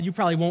You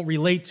probably won't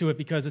relate to it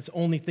because it's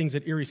only things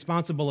that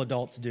irresponsible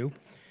adults do.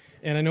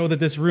 And I know that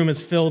this room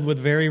is filled with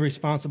very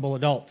responsible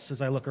adults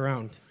as I look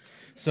around.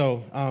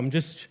 So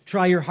just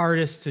try your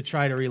hardest to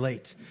try to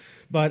relate.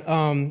 But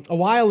a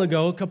while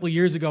ago, a couple of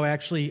years ago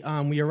actually,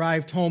 we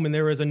arrived home and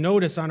there was a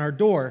notice on our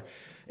door.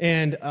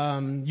 And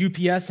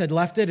UPS had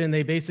left it, and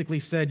they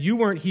basically said, you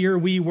weren't here,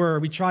 we were.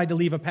 We tried to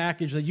leave a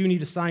package that you need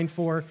to sign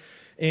for,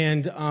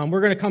 and we're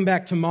going to come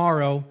back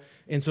tomorrow.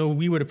 And so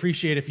we would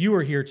appreciate if you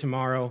were here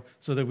tomorrow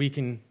so that we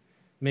can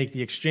make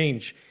the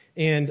exchange.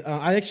 And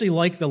I actually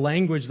like the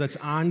language that's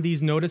on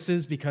these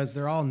notices because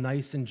they're all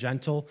nice and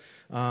gentle.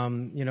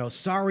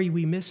 Sorry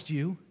we missed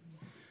you.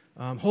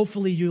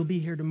 Hopefully you'll be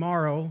here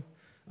tomorrow.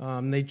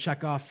 They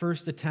check off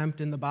first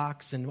attempt in the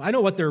box. And I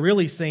know what they're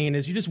really saying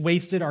is you just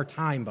wasted our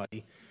time,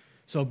 buddy.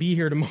 So be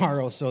here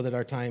tomorrow so that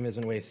our time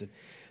isn't wasted.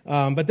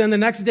 But then the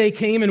next day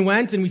came and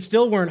went, and we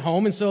still weren't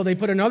home. And so they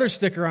put another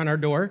sticker on our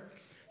door.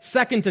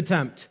 Second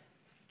attempt.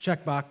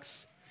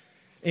 Checkbox.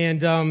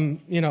 And,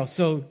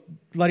 so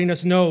letting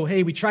us know,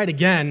 hey, we tried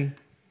again,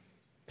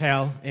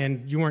 pal,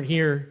 and you weren't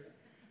here.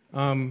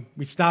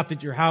 We stopped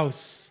at your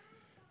house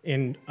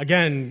and,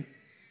 again,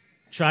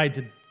 tried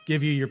to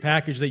give you your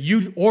package that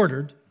you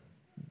ordered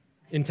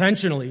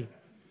intentionally,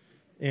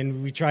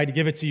 and we tried to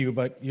give it to you,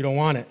 but you don't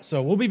want it.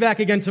 So we'll be back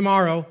again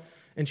tomorrow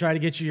and try to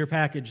get you your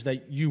package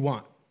that you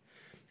want.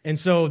 And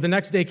so the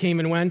next day came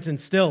and went, and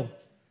still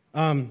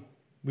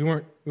we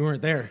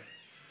weren't there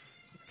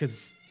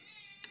because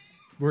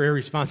we're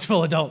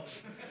irresponsible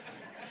adults.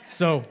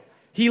 So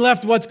he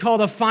left what's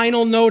called a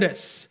final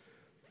notice.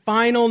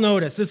 Final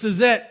notice. This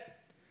is it.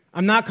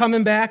 I'm not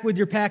coming back with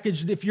your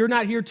package. If you're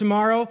not here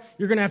tomorrow,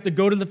 you're going to have to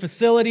go to the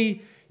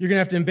facility. You're going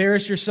to have to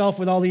embarrass yourself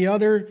with all the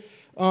other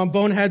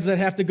boneheads that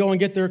have to go and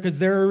get there because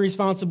they're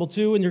irresponsible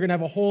too, and you're going to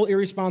have a whole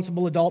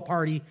irresponsible adult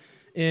party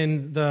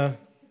in the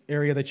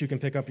area that you can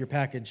pick up your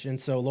package. And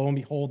so lo and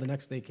behold, the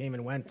next day came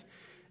and went,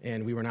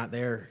 and we were not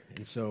there.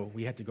 And so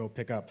we had to go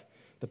pick up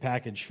the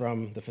package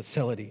from the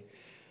facility.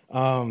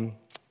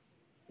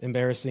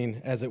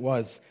 Embarrassing as it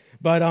was.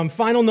 But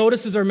final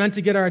notices are meant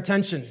to get our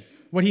attention.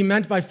 What he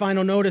meant by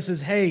final notice is,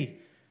 hey,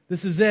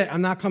 this is it.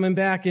 I'm not coming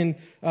back. And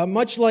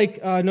much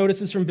like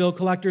notices from bill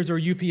collectors or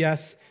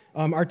UPS,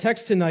 our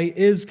text tonight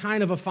is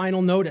kind of a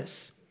final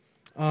notice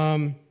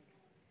from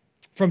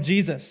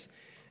Jesus.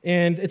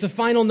 And it's a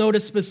final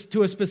notice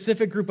to a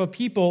specific group of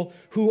people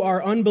who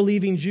are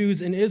unbelieving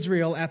Jews in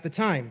Israel at the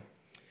time.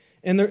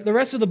 And the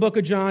rest of the book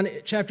of John,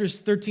 chapters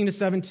 13 to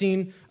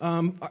 17,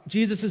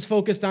 Jesus is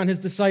focused on his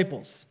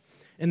disciples.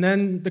 And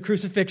then the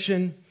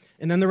crucifixion,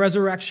 and then the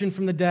resurrection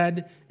from the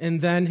dead,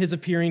 and then his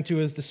appearing to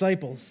his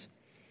disciples.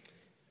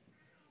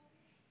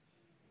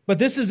 But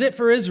this is it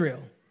for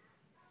Israel.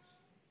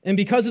 And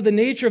because of the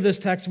nature of this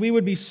text, we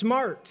would be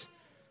smart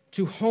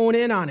to hone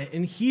in on it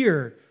and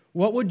hear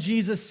what would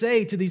Jesus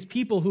say to these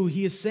people who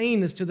he is saying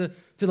this to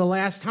the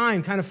last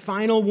time, kind of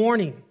final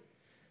warning.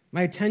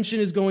 My attention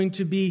is going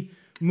to be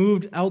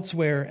moved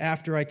elsewhere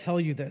after I tell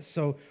you this.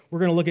 So we're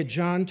going to look at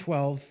John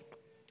 12,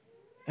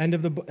 end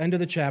of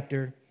the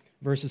chapter,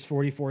 verses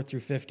 44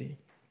 through 50.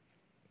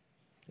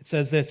 It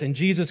says this, and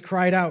Jesus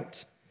cried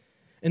out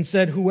and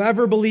said,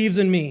 whoever believes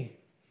in me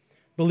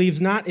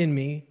believes not in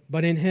me,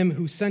 but in him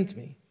who sent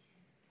me.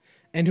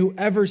 And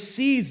whoever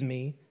sees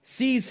me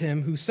sees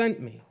him who sent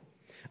me.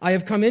 I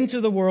have come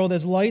into the world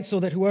as light so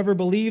that whoever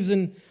believes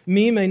in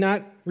me may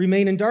not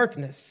remain in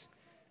darkness.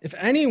 If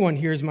anyone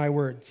hears my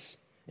words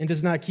and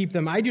does not keep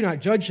them, I do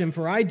not judge him,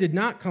 for I did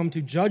not come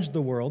to judge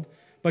the world,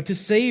 but to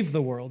save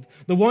the world.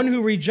 The one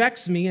who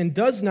rejects me and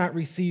does not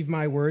receive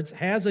my words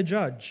has a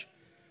judge.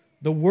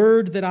 The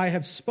word that I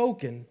have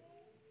spoken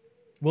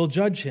will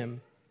judge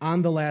him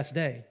on the last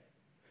day.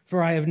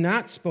 For I have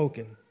not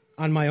spoken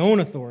on my own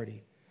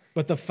authority,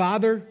 but the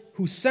Father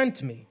who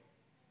sent me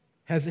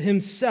has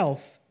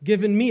himself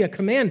given me a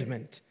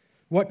commandment,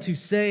 what to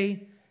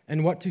say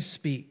and what to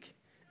speak.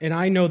 And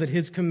I know that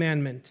his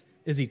commandment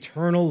is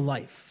eternal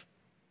life.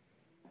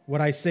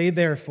 What I say,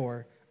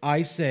 therefore,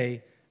 I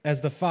say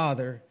as the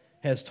Father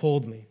has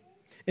told me.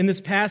 In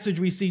this passage,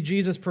 we see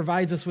Jesus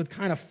provides us with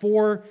kind of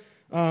four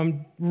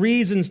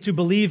reasons to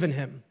believe in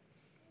him,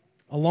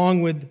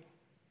 along with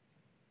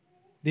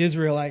the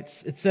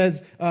Israelites. It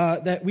says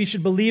that we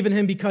should believe in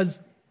him because,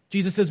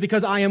 Jesus says,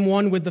 because I am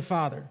one with the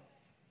Father.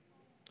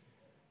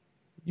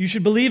 You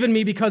should believe in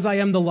me because I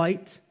am the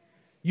light.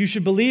 You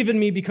should believe in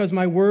me because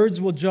my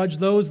words will judge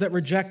those that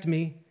reject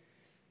me.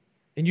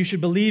 And you should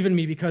believe in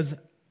me because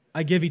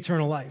I give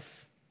eternal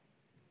life.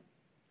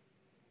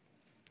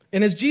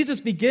 And as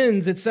Jesus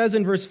begins, it says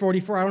in verse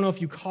 44, I don't know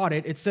if you caught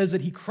it, it says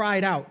that he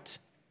cried out.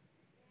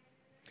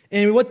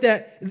 And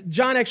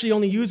John actually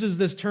only uses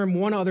this term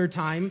one other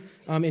time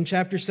in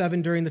chapter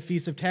 7 during the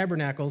Feast of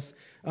Tabernacles.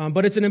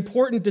 But it's an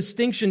important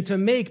distinction to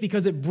make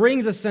because it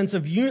brings a sense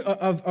of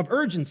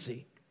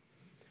urgency.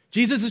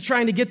 Jesus is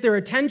trying to get their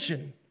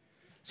attention.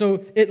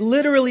 So it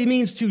literally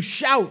means to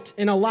shout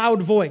in a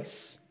loud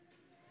voice.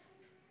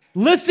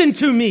 Listen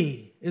to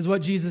me, is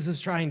what Jesus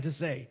is trying to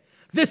say.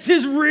 This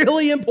is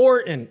really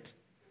important.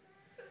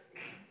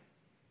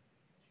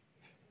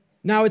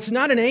 Now, it's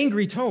not an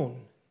angry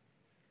tone.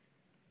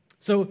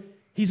 So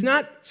he's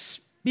not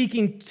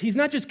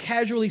just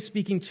casually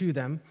speaking to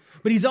them,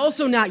 but he's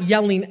also not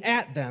yelling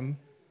at them.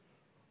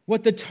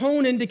 What the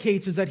tone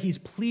indicates is that he's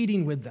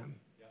pleading with them.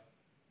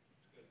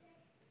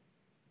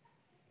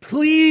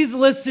 Please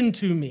listen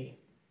to me.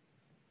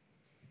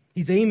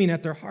 He's aiming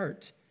at their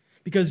heart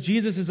because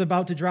Jesus is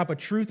about to drop a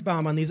truth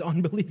bomb on these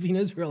unbelieving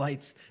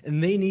Israelites,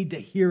 and they need to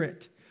hear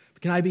it.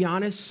 Can I be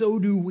honest? So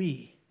do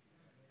we.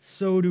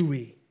 So do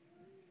we.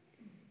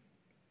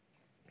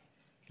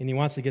 And he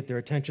wants to get their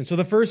attention. So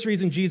the first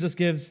reason Jesus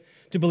gives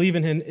to believe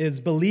in him is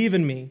believe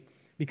in me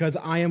because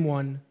I am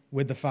one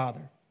with the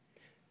Father.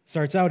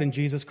 Starts out, and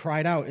Jesus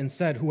cried out and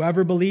said,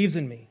 whoever believes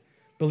in me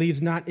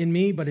believes not in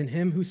me, but in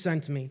him who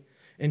sent me.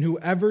 And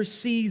whoever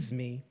sees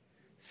me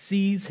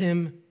sees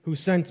him who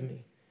sent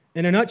me.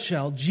 In a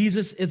nutshell,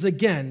 Jesus is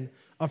again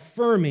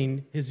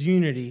affirming his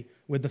unity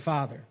with the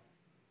Father.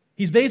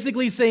 He's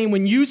basically saying,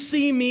 when you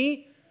see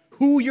me,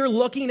 who you're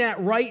looking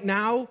at right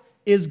now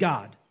is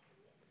God.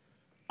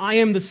 I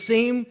am the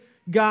same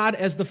God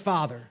as the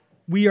Father.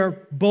 We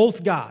are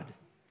both God.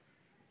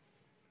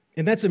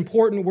 And that's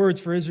important words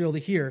for Israel to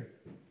hear.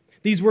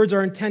 These words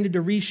are intended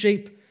to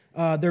reshape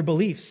their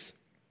beliefs.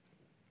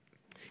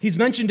 He's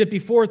mentioned it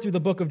before through the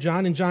book of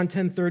John. In John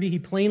 10:30, he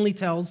plainly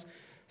tells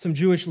some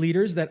Jewish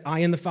leaders that I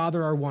and the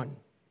Father are one.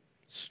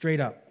 Straight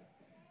up.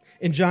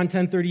 In John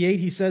 10:38,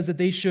 he says that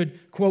they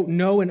should, quote,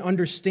 know and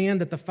understand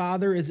that the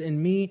Father is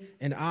in me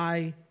and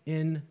I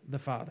in the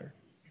Father.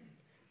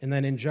 And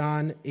then in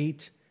John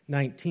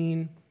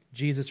 8:19,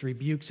 Jesus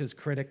rebukes his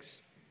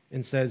critics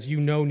and says, you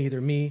know neither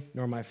me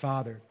nor my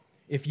Father.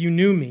 If you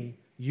knew me,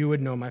 you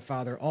would know my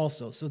Father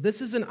also. So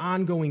this is an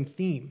ongoing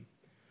theme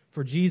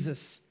for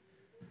Jesus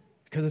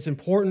because it's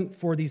important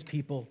for these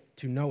people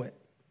to know it.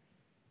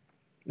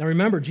 Now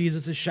remember,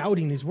 Jesus is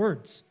shouting these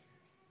words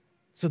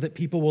so that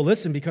people will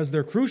listen because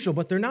they're crucial,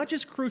 but they're not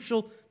just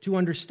crucial to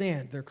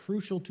understand, they're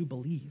crucial to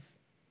believe.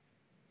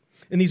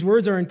 And these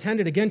words are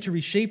intended, again, to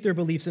reshape their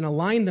beliefs and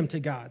align them to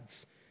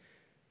God's.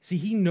 See,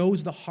 he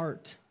knows the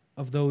heart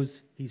of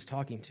those he's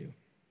talking to.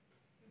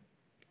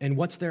 And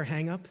what's their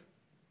hang-up?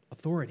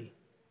 Authority.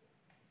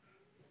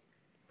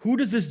 Who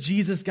does this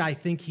Jesus guy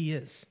think he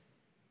is?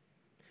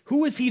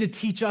 Who is he to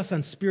teach us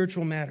on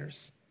spiritual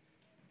matters?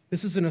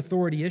 This is an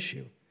authority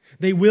issue.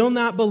 They will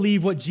not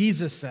believe what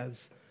Jesus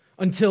says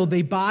until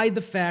they buy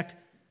the fact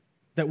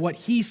that what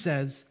he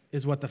says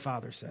is what the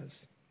Father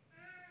says.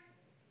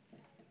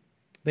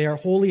 They are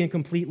wholly and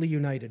completely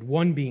united,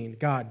 one being,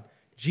 God.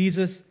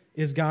 Jesus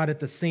is God at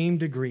the same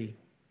degree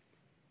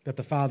that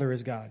the Father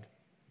is God.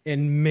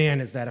 And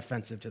man, is that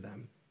offensive to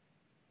them.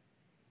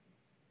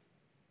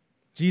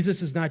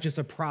 Jesus is not just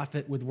a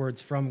prophet with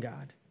words from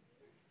God.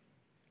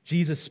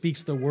 Jesus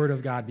speaks the word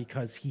of God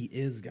because he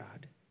is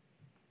God.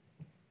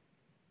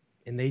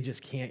 And they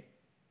just can't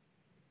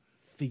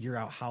figure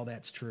out how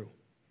that's true.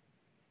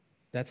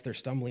 That's their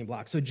stumbling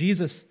block. So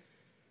Jesus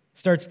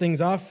starts things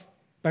off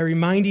by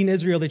reminding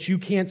Israel that you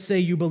can't say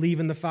you believe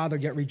in the Father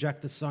yet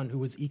reject the Son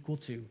who is equal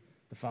to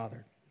the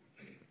Father.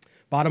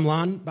 Bottom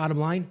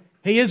line,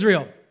 hey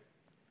Israel,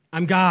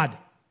 I'm God.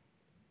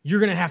 You're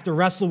going to have to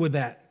wrestle with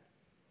that.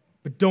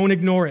 But don't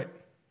ignore it.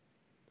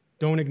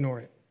 Don't ignore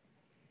it.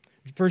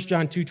 1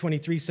 John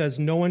 2:23 says,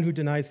 no one who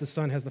denies the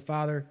Son has the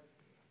Father.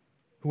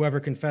 Whoever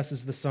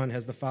confesses the Son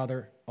has the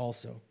Father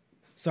also.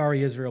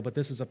 Sorry, Israel, but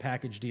this is a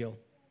package deal.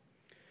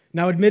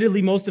 Now,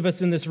 admittedly, most of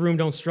us in this room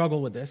don't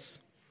struggle with this.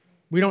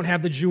 We don't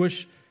have the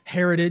Jewish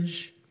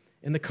heritage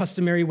and the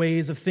customary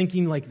ways of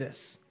thinking like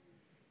this.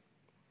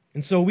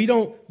 And so we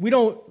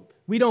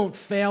don't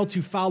fail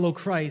to follow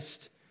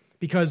Christ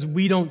because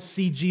we don't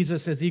see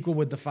Jesus as equal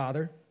with the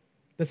Father.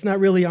 That's not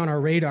really on our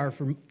radar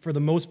for the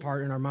most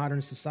part in our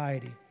modern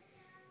society.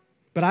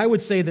 But I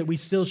would say that we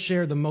still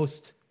share the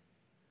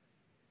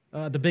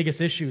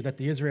biggest issue that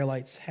the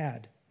Israelites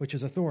had, which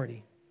is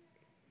authority.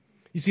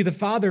 You see, the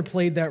Father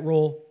played that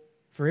role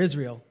for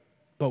Israel,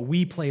 but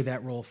we play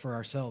that role for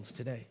ourselves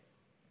today.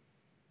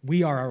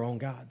 We are our own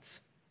gods.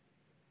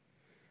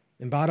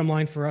 And bottom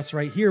line for us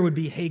right here would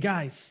be, hey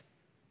guys,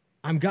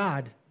 I'm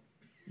God.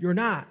 You're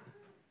not.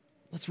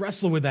 Let's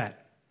wrestle with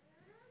that.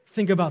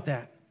 Think about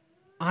that.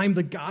 I'm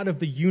the God of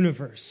the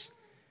universe,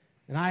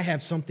 and I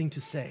have something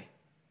to say.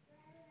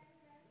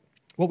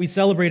 What we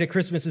celebrate at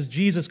Christmas is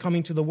Jesus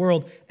coming to the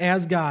world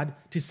as God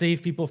to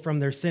save people from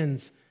their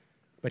sins.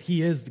 But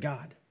he is the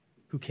God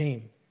who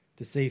came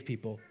to save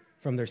people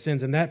from their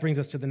sins. And that brings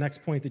us to the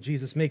next point that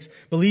Jesus makes.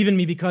 Believe in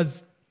me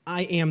because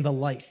I am the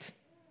light.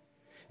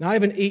 Now, I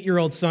have an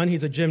 8-year-old son.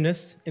 He's a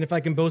gymnast. And if I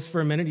can boast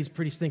for a minute, he's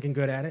pretty stinking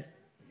good at it.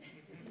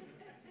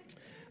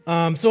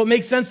 So it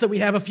makes sense that we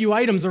have a few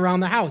items around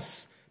the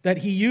house that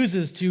he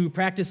uses to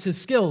practice his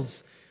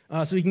skills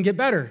so he can get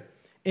better.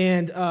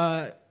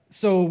 And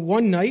so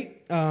one night,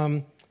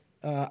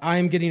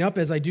 I'm getting up,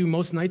 as I do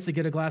most nights, to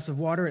get a glass of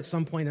water. At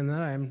some point in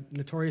that, I'm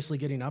notoriously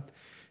getting up.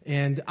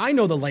 And I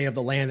know the lay of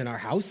the land in our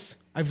house.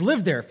 I've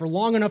lived there for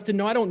long enough to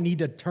know I don't need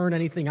to turn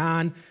anything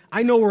on.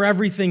 I know where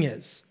everything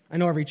is. I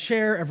know every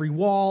chair, every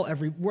wall,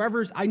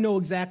 wherever. I know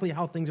exactly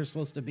how things are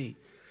supposed to be.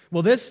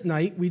 Well, this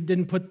night, we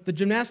didn't put the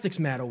gymnastics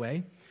mat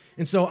away.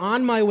 And so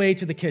on my way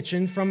to the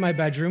kitchen from my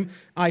bedroom,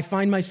 I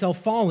find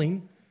myself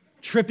falling,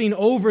 tripping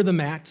over the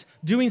mat,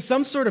 doing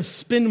some sort of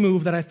spin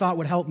move that I thought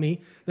would help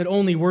me, that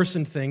only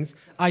worsened things.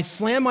 I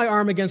slam my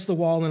arm against the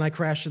wall and I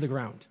crash to the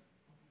ground.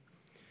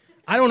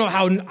 I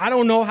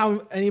don't know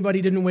how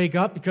anybody didn't wake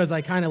up, because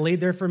I kind of laid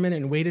there for a minute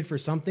and waited for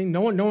something.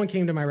 No one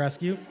came to my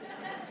rescue.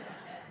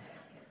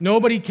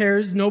 Nobody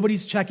cares.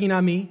 Nobody's checking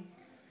on me.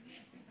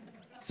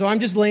 So I'm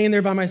just laying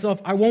there by myself.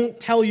 I won't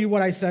tell you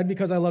what I said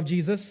because I love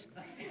Jesus.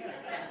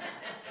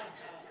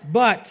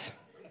 But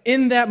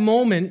in that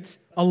moment,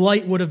 a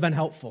light would have been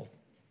helpful.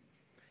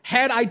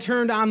 Had I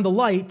turned on the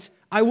light,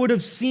 I would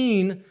have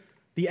seen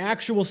the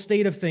actual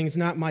state of things,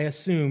 not my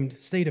assumed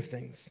state of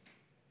things.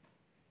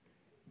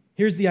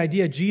 Here's the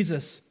idea: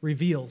 Jesus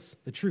reveals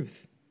the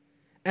truth.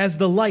 As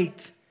the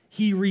light,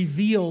 he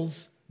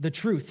reveals the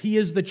truth. He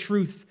is the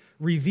truth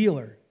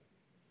revealer.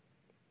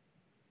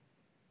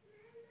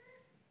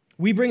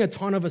 We bring a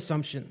ton of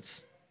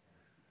assumptions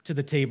to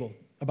the table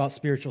about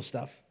spiritual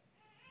stuff.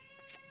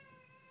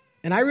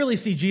 And I really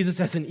see Jesus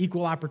as an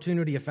equal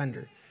opportunity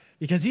offender,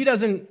 because he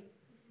doesn't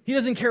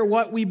care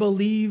what we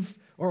believe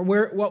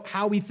or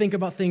how we think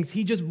about things.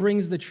 He just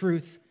brings the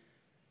truth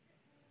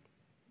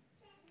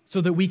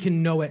so that we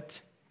can know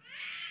it,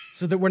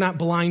 so that we're not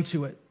blind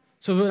to it,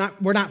 so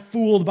we're not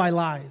fooled by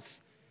lies.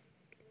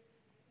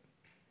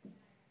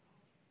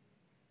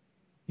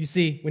 You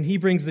see, when he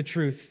brings the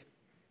truth,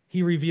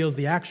 he reveals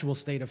the actual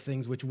state of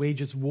things, which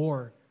wages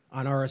war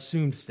on our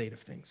assumed state of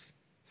things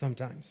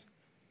sometimes.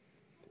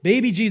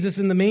 Baby Jesus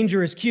in the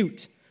manger is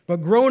cute,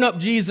 but grown-up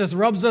Jesus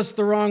rubs us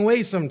the wrong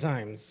way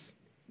sometimes.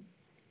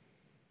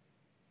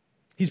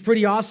 He's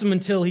pretty awesome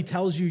until he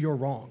tells you you're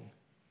wrong.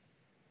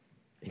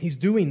 And he's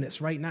doing this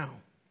right now.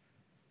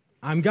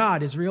 I'm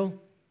God, Israel.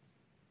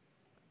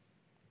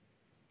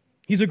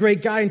 He's a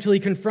great guy until he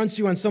confronts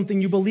you on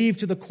something you believe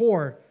to the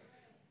core.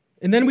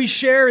 And then we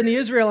share in the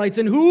Israelites,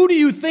 and who do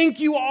you think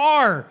you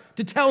are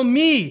to tell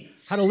me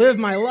how to live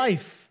my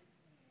life?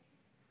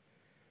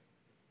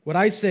 What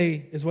I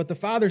say is what the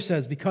Father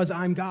says, because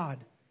I'm God.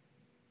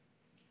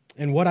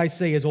 And what I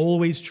say is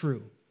always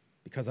true,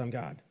 because I'm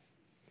God.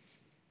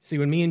 See,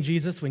 when you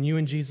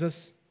and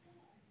Jesus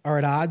are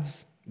at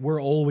odds,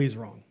 we're always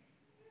wrong.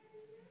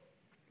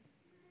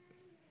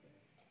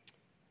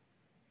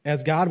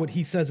 As God, what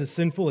he says is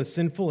sinful,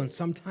 and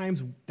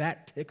sometimes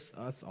that ticks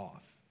us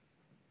off.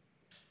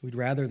 We'd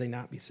rather they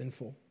not be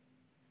sinful.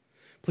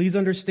 Please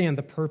understand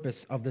the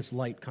purpose of this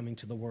light coming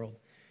to the world.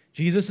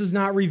 Jesus is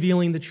not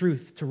revealing the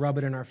truth to rub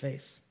it in our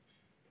face.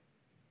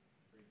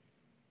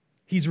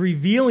 He's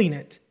revealing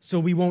it so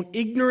we won't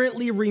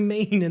ignorantly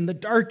remain in the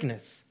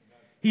darkness.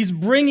 He's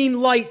bringing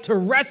light to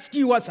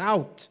rescue us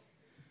out,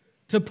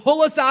 to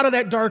pull us out of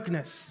that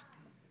darkness.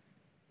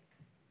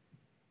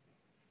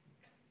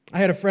 I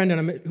had a friend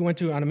who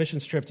went on a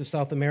missions trip to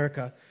South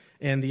America,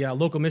 and the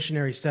local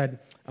missionary said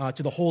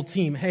to the whole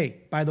team, hey,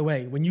 by the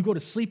way, when you go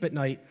to sleep at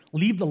night,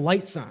 leave the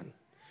lights on,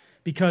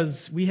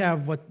 because we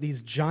have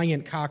these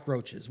giant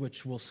cockroaches,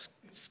 which will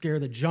scare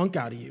the junk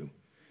out of you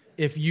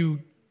if you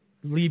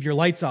leave your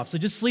lights off. So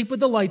just sleep with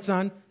the lights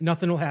on,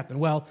 nothing will happen.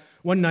 Well,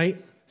 one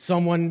night,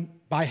 someone,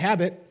 by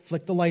habit,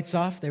 flicked the lights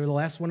off. They were the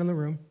last one in the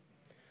room.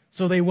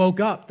 So they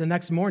woke up the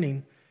next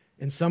morning,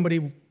 and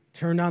somebody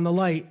turned on the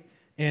light,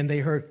 and they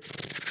heard...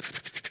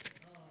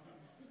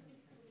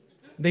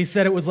 They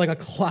said it was like a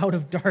cloud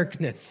of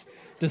darkness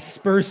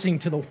dispersing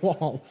to the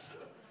walls.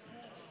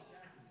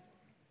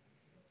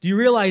 Do you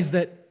realize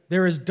that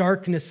there is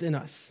darkness in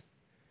us?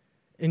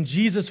 And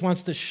Jesus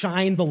wants to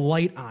shine the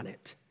light on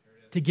it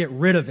to get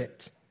rid of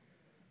it,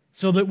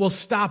 so that we'll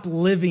stop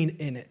living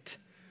in it,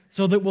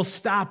 so that we'll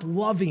stop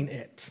loving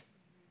it.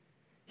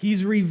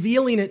 He's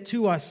revealing it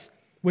to us,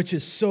 which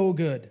is so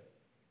good.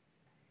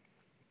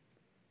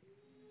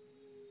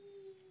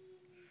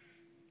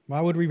 Why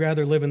would we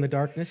rather live in the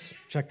darkness?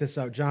 Check this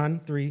out, John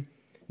 3,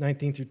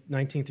 19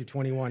 through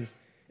 21.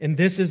 And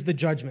this is the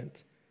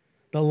judgment.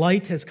 The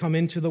light has come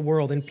into the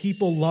world, and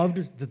people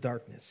loved the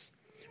darkness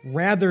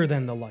rather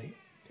than the light,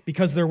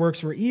 because their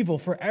works were evil.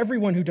 For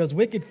everyone who does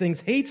wicked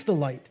things hates the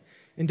light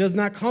and does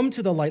not come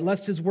to the light,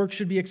 lest his work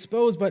should be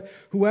exposed. But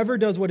whoever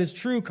does what is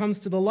true comes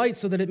to the light,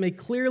 so that it may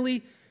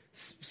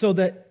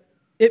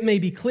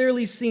be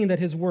clearly seen that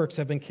his works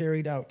have been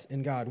carried out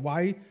in God.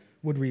 Why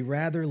would we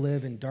rather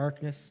live in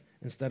darkness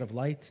instead of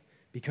light?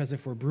 Because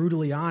if we're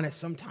brutally honest,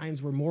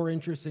 sometimes we're more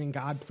interested in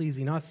God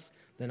pleasing us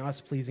than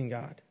us pleasing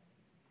God.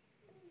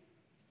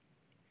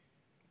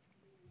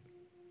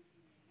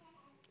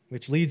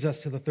 Which leads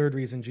us to the third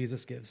reason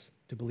Jesus gives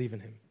to believe in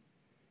him.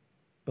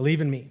 Believe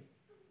in me,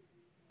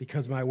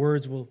 because my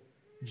words will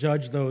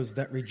judge those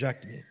that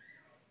reject me.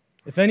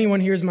 If anyone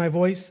hears my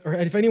voice, or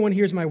if anyone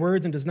hears my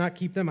words and does not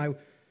keep them, I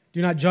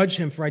do not judge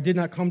him, for I did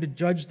not come to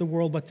judge the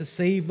world, but to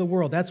save the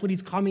world. That's what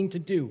he's coming to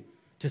do,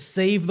 to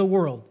save the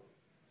world.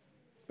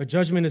 But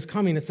judgment is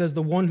coming. It says,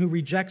 the one who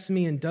rejects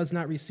me and does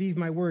not receive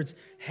my words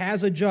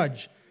has a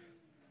judge.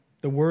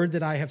 The word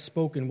that I have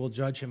spoken will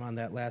judge him on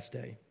that last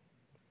day.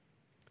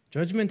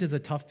 Judgment is a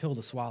tough pill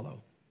to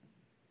swallow.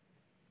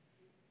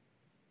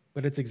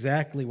 but it's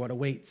exactly what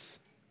awaits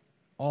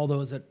all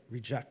those that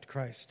reject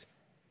Christ.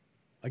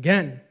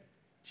 Again,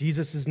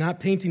 Jesus is not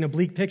painting a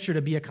bleak picture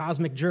to be a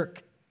cosmic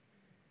jerk.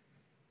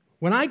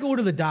 When I go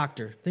to the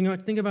doctor,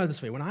 think about it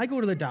this way. When I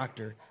go to the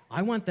doctor,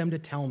 I want them to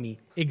tell me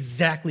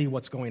exactly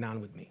what's going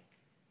on with me.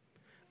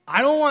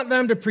 I don't want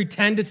them to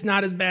pretend it's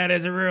not as bad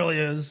as it really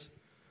is.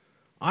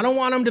 I don't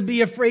want them to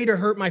be afraid or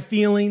hurt my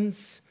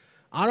feelings.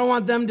 I don't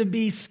want them to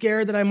be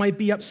scared that I might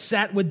be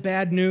upset with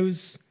bad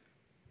news.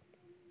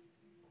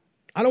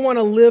 I don't want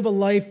to live a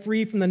life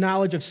free from the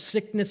knowledge of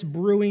sickness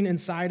brewing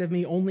inside of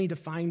me only to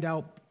find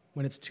out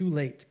when it's too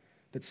late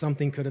that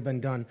something could have been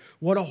done.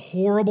 What a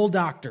horrible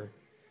doctor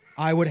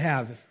I would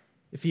have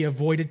if he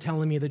avoided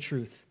telling me the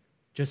truth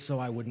just so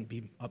I wouldn't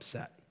be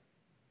upset.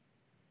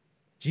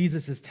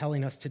 Jesus is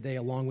telling us today,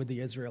 along with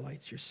the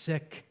Israelites, you're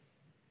sick.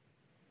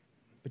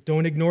 But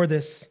don't ignore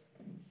this.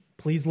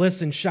 Please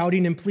listen,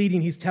 shouting and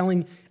pleading. He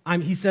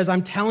says,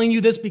 I'm telling you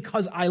this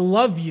because I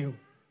love you.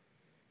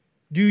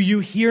 Do you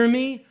hear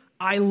me?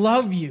 I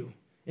love you.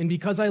 And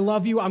because I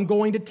love you, I'm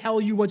going to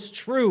tell you what's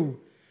true.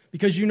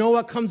 Because you know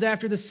what comes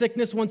after the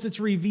sickness once it's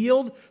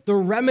revealed? The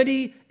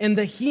remedy and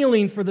the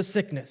healing for the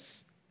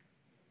sickness.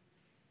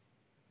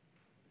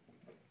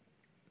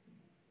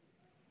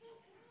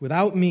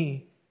 Without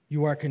me,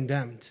 you are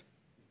condemned.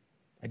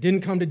 I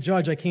didn't come to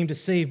judge, I came to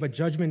save, but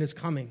judgment is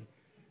coming.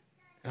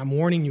 And I'm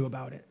warning you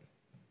about it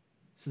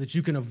so that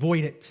you can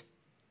avoid it.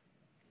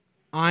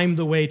 I'm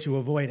the way to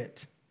avoid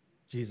it,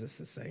 Jesus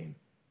is saying.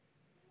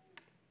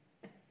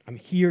 I'm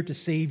here to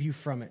save you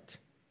from it.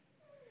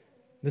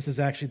 This is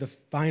actually the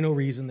final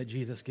reason that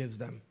Jesus gives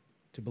them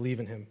to believe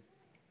in him.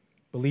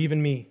 Believe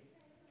in me,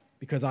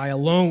 because I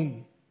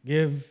alone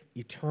give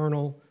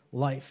eternal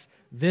life.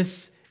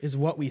 This is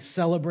what we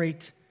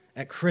celebrate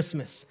at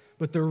Christmas.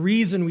 But the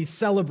reason we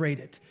celebrate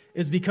it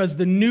is because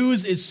the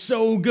news is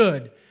so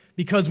good.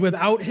 Because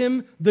without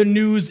him, the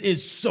news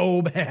is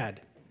so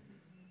bad.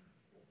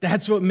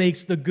 That's what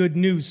makes the good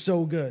news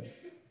so good.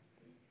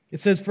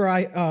 It says, For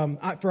I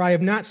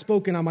have not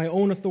spoken on my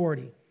own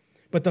authority,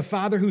 but the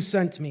Father who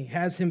sent me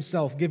has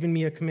himself given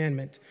me a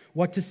commandment,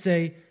 what to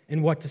say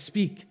and what to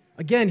speak.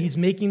 Again, he's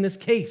making this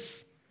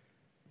case.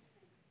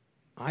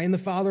 I and the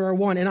Father are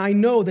one, and I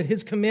know that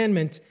his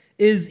commandment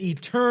is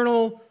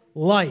eternal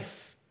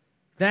life.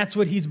 That's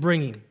what he's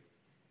bringing.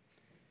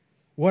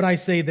 What I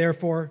say,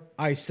 therefore,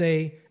 I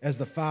say as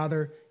the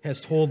Father has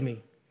told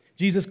me.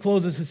 Jesus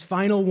closes his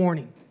final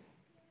warning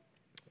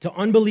to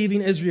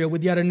unbelieving Israel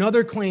with yet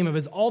another claim of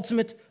his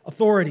ultimate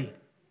authority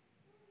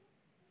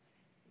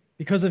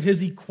because of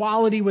his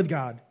equality with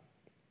God.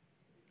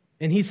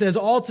 And he says,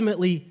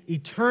 ultimately,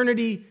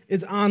 eternity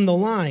is on the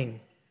line.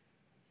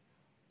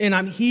 And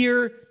I'm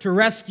here to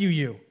rescue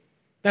you.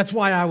 That's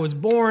why I was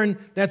born.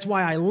 That's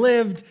why I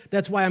lived.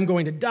 That's why I'm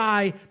going to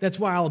die. That's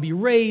why I'll be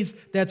raised.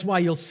 That's why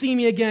you'll see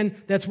me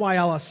again. That's why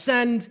I'll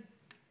ascend.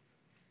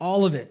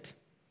 All of it.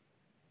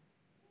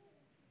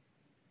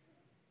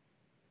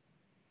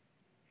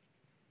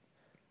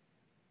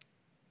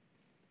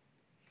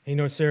 Hey,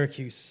 North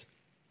Syracuse,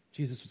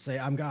 Jesus would say,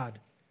 I'm God.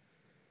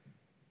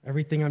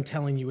 Everything I'm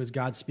telling you is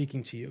God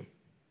speaking to you.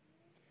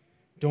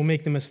 Don't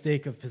make the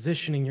mistake of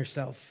positioning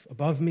yourself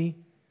above me.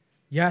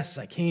 Yes,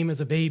 I came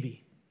as a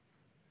baby.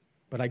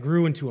 But I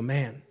grew into a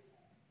man.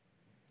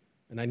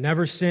 And I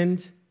never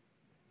sinned.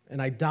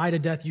 And I died a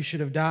death you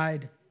should have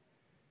died.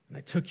 And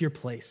I took your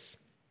place.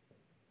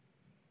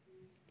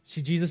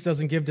 See, Jesus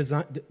doesn't give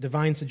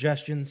divine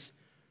suggestions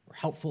or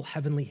helpful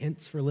heavenly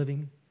hints for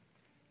living.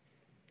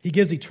 He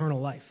gives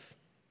eternal life.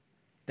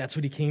 That's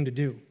what he came to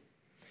do.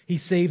 He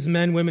saves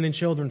men, women, and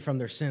children from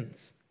their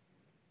sins.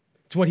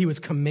 It's what he was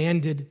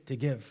commanded to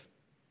give.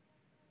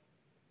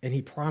 And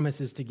he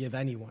promises to give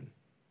anyone,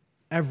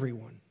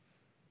 everyone,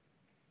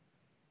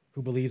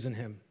 who believes in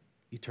him,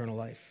 eternal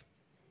life.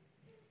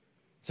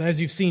 So as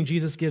you've seen,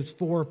 Jesus gives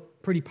 4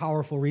 pretty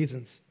powerful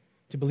reasons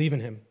to believe in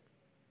him.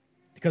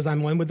 Because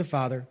I'm one with the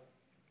Father,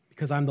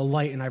 because I'm the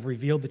light and I've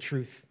revealed the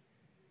truth,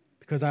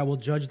 because I will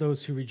judge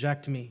those who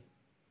reject me,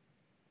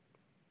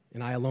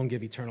 and I alone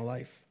give eternal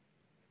life.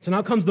 So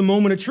now comes the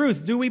moment of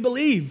truth. Do we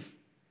believe?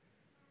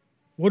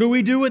 What do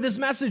we do with this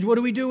message? What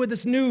do we do with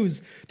this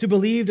news? To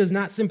believe does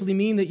not simply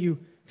mean that you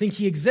think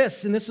he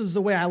exists, and this is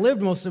the way I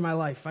lived most of my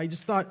life. I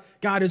just thought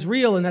God is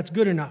real, and that's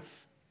good enough.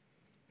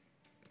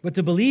 But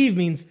to believe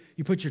means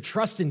you put your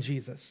trust in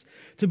Jesus.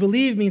 To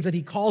believe means that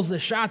he calls the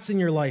shots in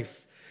your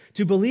life.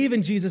 To believe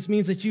in Jesus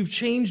means that you've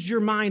changed your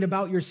mind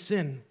about your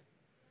sin,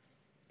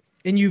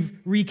 and you've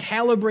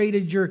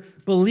recalibrated your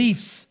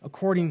beliefs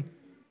according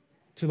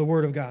to the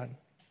Word of God.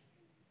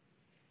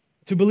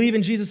 To believe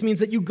in Jesus means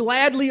that you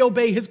gladly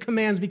obey his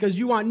commands because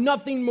you want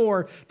nothing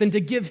more than to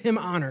give him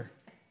honor.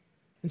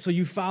 And so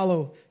you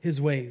follow his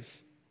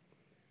ways.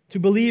 To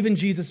believe in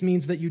Jesus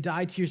means that you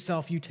die to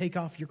yourself, you take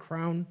off your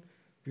crown,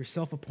 your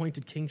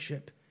self-appointed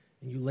kingship,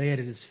 and you lay it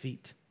at his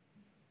feet.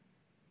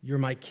 You're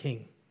my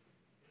king.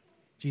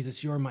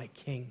 Jesus, you're my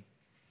king.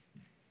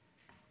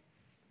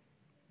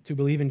 To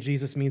believe in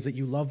Jesus means that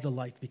you love the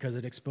light because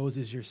it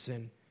exposes your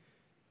sin,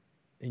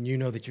 and you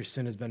know that your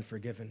sin has been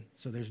forgiven,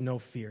 so there's no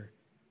fear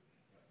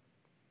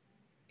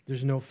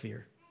There's no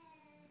fear.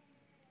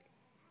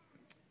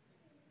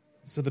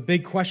 So the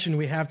big question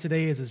we have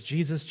today is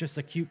Jesus just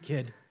a cute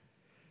kid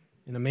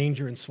in a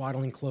manger and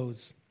swaddling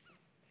clothes?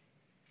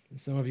 And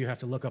some of you have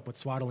to look up what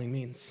swaddling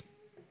means,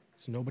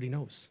 so nobody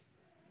knows.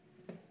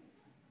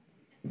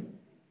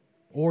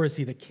 Or is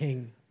he the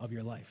king of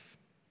your life?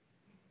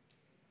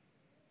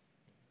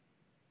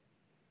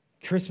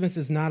 Christmas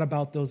is not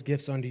about those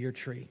gifts under your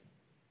tree.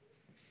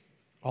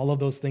 All of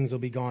those things will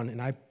be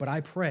gone, but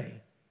I pray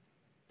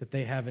that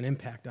they have an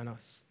impact on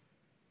us.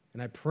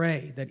 And I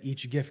pray that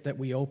each gift that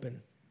we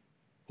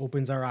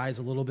opens our eyes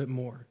a little bit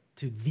more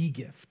to the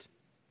gift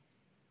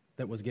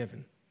that was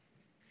given,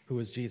 who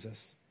is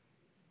Jesus.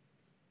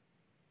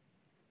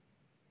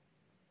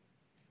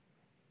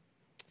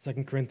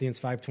 2 Corinthians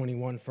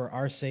 5:21, for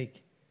our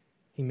sake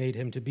he made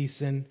him to be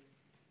sin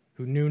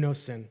who knew no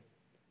sin,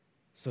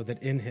 so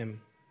that in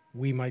him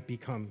we might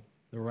become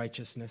the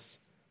righteousness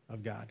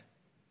of God.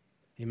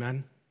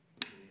 Amen?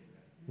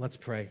 Let's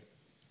pray.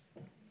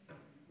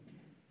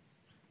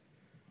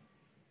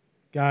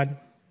 God,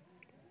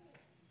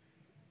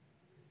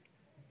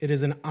 it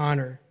is an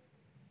honor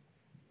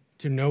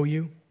to know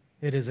you.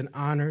 It is an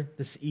honor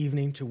this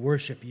evening to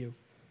worship you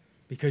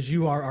because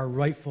you are our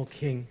rightful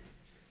King.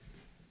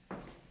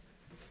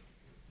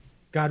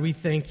 God, we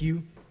thank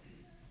you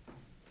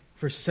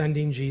for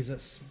sending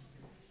Jesus,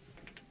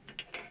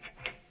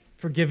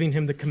 for giving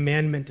him the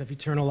commandment of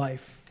eternal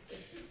life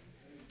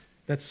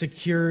that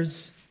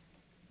secures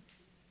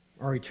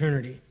our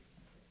eternity.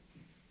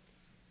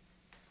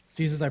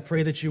 Jesus, I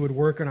pray that you would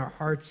work in our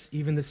hearts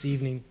even this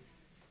evening,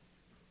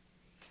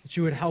 that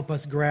you would help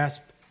us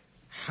grasp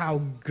how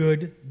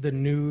good the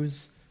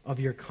news of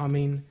your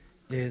coming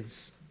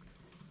is,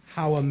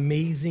 how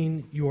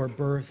amazing your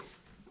birth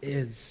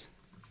is,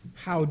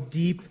 how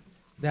deep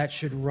that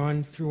should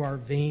run through our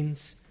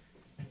veins.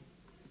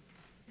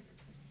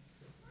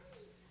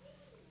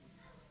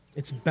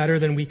 It's better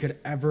than we could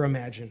ever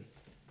imagine.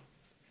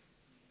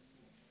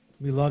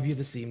 We love you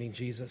this evening,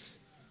 Jesus.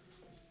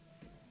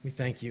 We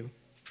thank you.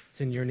 It's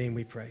in your name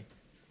we pray.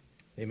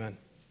 Amen.